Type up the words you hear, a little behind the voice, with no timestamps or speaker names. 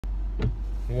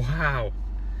Wow.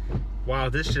 Wow,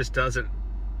 this just doesn't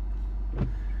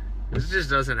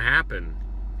happen,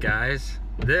 guys.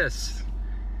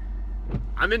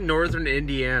 I'm in northern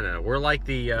Indiana. We're like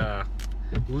the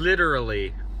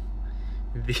literally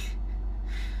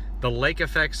the lake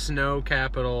effect snow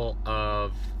capital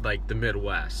of like the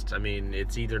Midwest. I mean,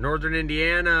 it's either northern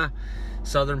Indiana,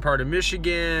 southern part of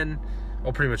Michigan,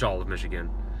 well, pretty much all of Michigan.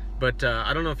 But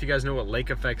I don't know if you guys know what lake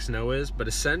effect snow is, but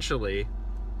essentially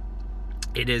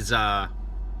it is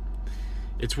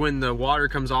it's when the water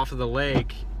comes off of the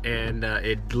lake and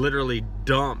it literally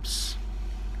dumps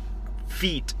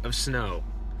feet of snow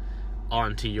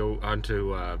onto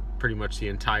pretty much the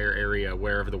entire area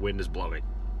wherever the wind is blowing.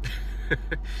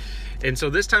 And so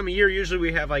this time of year, usually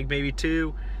we have like maybe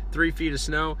 2-3 feet of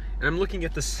snow, and I'm looking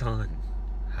at the sun.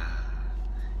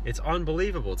 It's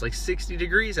unbelievable. It's like 60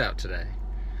 degrees out today.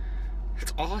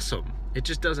 It's awesome. It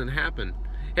just doesn't happen.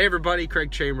 Hey everybody,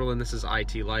 Craig Chamberlain. This is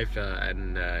IT Life,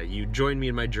 and you join me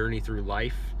in my journey through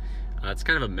life. It's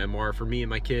kind of a memoir for me and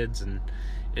my kids and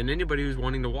anybody who's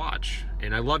wanting to watch.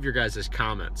 And I love your guys'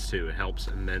 comments too. It helps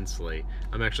immensely.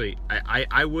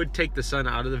 I would take the sun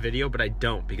out of the video, but I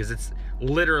don't, because it's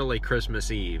literally Christmas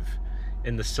Eve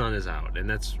and the sun is out, and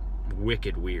that's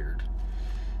wicked weird.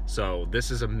 So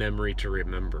this is a memory to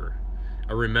remember.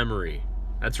 A rememory.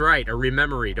 That's right, a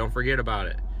rememory. Don't forget about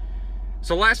it.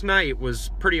 So last night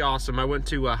was pretty awesome. I went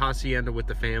to Hacienda with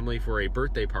the family for a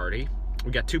birthday party.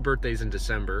 We got 2 birthdays in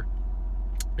December,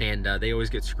 and they always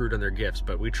get screwed on their gifts,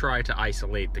 but we try to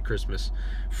isolate the Christmas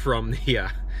from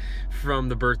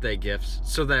the birthday gifts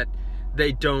so that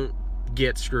they don't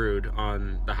get screwed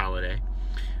on the holiday.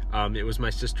 It was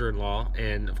my sister-in-law,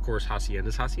 and of course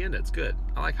Hacienda's Hacienda. It's good.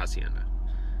 I like Hacienda.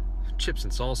 Chips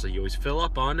and salsa you always fill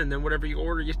up on, and then whatever you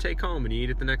order you take home and you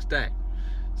eat it the next day.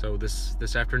 So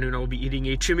this afternoon I will be eating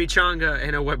a chimichanga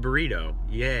and a wet burrito.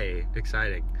 Yay,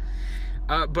 exciting.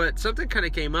 But something kind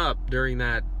of came up during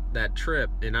that trip,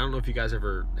 and I don't know if you guys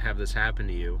ever have this happen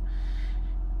to you.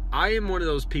 I am one of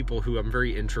those people who I'm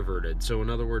very introverted. So in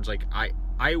other words, like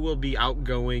I will be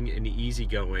outgoing and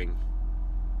easygoing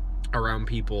around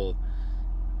people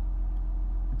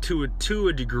to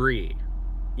a degree,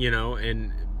 you know,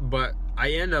 but I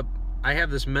have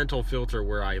this mental filter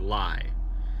where I lie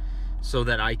so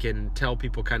that I can tell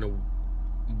people kind of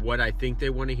what I think they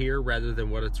want to hear rather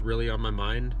than what it's really on my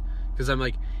mind. Because I'm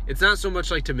like, it's not so much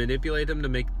like to manipulate them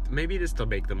to maybe it is to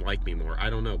make them like me more.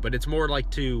 I don't know. But it's more like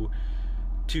to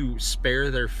spare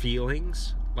their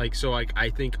feelings. Like, so I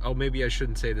think, oh, maybe I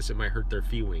shouldn't say this. It might hurt their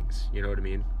feelings. You know what I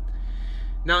mean?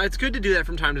 Now, it's good to do that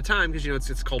from time to time because, you know,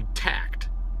 it's called tact,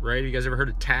 right? Have you guys ever heard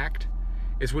of tact?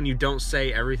 It's when you don't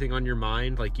say everything on your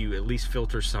mind. Like, you at least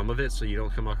filter some of it so you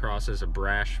don't come across as a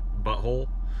brash butthole.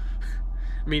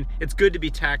 I mean, it's good to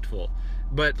be tactful.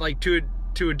 But, like, to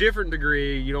a different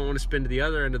degree, you don't want to spin to the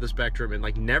other end of the spectrum and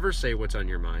like never say what's on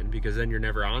your mind, because then you're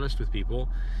never honest with people,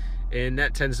 and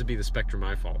that tends to be the spectrum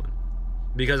I fall in,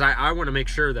 because I want to make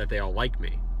sure that they all like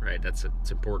me, right? It's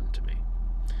important to me.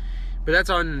 But that's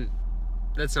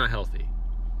not healthy,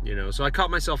 you know. So I caught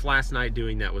myself last night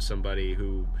doing that with somebody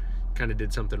who kind of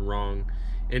did something wrong,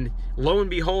 and lo and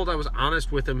behold, I was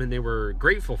honest with them and they were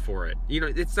grateful for it. You know,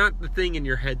 it's not the thing in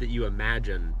your head that you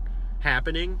imagine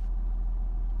happening.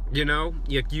 You know,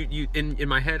 you in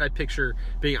my head, I picture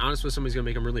being honest with somebody's gonna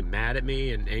make them really mad at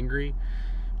me and angry.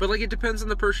 But like, it depends on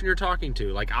the person you're talking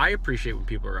to. Like, I appreciate when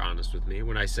people are honest with me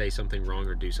when I say something wrong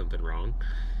or do something wrong.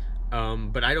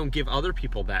 But I don't give other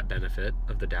people that benefit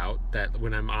of the doubt that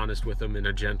when I'm honest with them in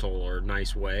a gentle or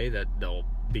nice way, that they'll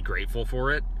be grateful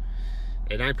for it.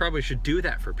 And I probably should do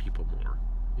that for people more.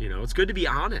 You know, it's good to be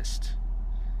honest.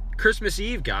 Christmas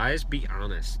Eve, guys, be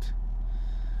honest.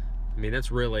 I mean,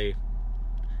 that's really...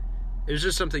 It was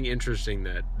just something interesting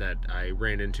that I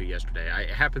ran into yesterday.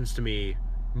 It happens to me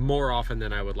more often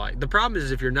than I would like. The problem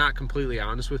is, if you're not completely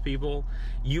honest with people,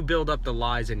 you build up the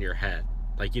lies in your head.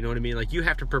 Like, you know what I mean? Like, you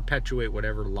have to perpetuate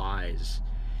whatever lies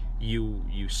you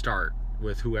start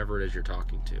with whoever it is you're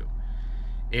talking to.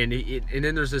 And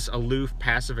then there's this aloof,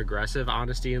 passive-aggressive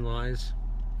honesty in lies.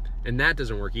 And that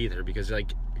doesn't work either, because,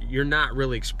 like, you're not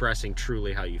really expressing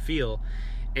truly how you feel.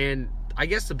 And I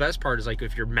guess the best part is, like,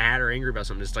 if you're mad or angry about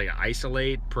something, just like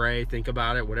isolate, pray, think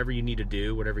about it, whatever you need to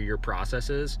do, whatever your process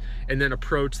is, and then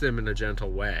approach them in a gentle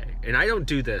way. And I don't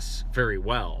do this very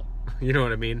well, you know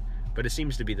what I mean? But it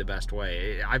seems to be the best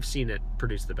way. I've seen it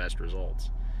produce the best results.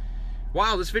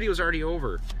 Wow, this video is already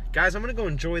over. Guys, I'm going to go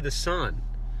enjoy the sun.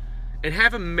 And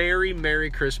have a Merry,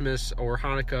 Merry Christmas or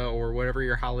Hanukkah or whatever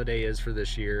your holiday is for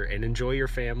this year. And enjoy your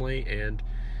family and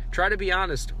try to be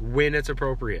honest when it's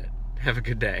appropriate. Have a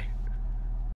good day.